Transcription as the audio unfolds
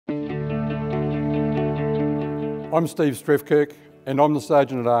I'm Steve Streefkerk and I'm the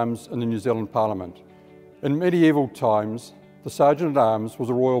Serjeant-at-arms in the New Zealand Parliament. In medieval times, the Serjeant-at-arms was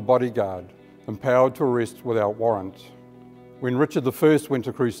a royal bodyguard, empowered to arrest without warrant. When Richard I went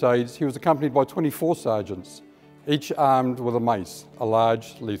to crusades, he was accompanied by 24 sergeants, each armed with a mace, a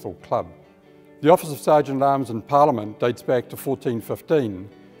large lethal club. The office of Serjeant-at-arms in Parliament dates back to 1415,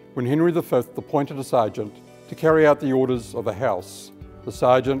 when Henry V appointed a sergeant to carry out the orders of the House. The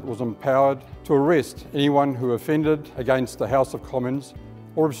sergeant was empowered to arrest anyone who offended against the House of Commons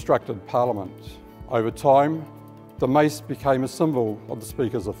or obstructed Parliament. Over time, the mace became a symbol of the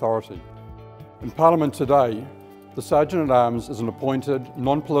Speaker's authority. In Parliament today, the Serjeant-at-arms is an appointed,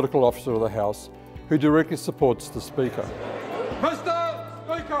 non-political officer of the House who directly supports the Speaker. Mr.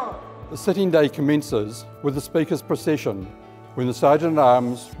 Speaker! The sitting day commences with the Speaker's procession, when the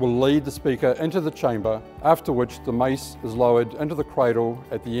Serjeant-at-arms will lead the Speaker into the chamber, after which the mace is lowered into the cradle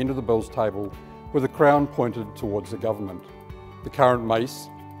at the end of the Bills table with the crown pointed towards the government. The current mace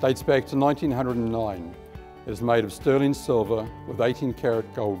dates back to 1909. It is made of sterling silver with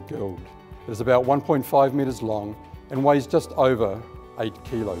 18-carat gold gild. It is about 1.5 metres long and weighs just over 8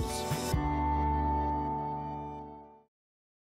 kilos.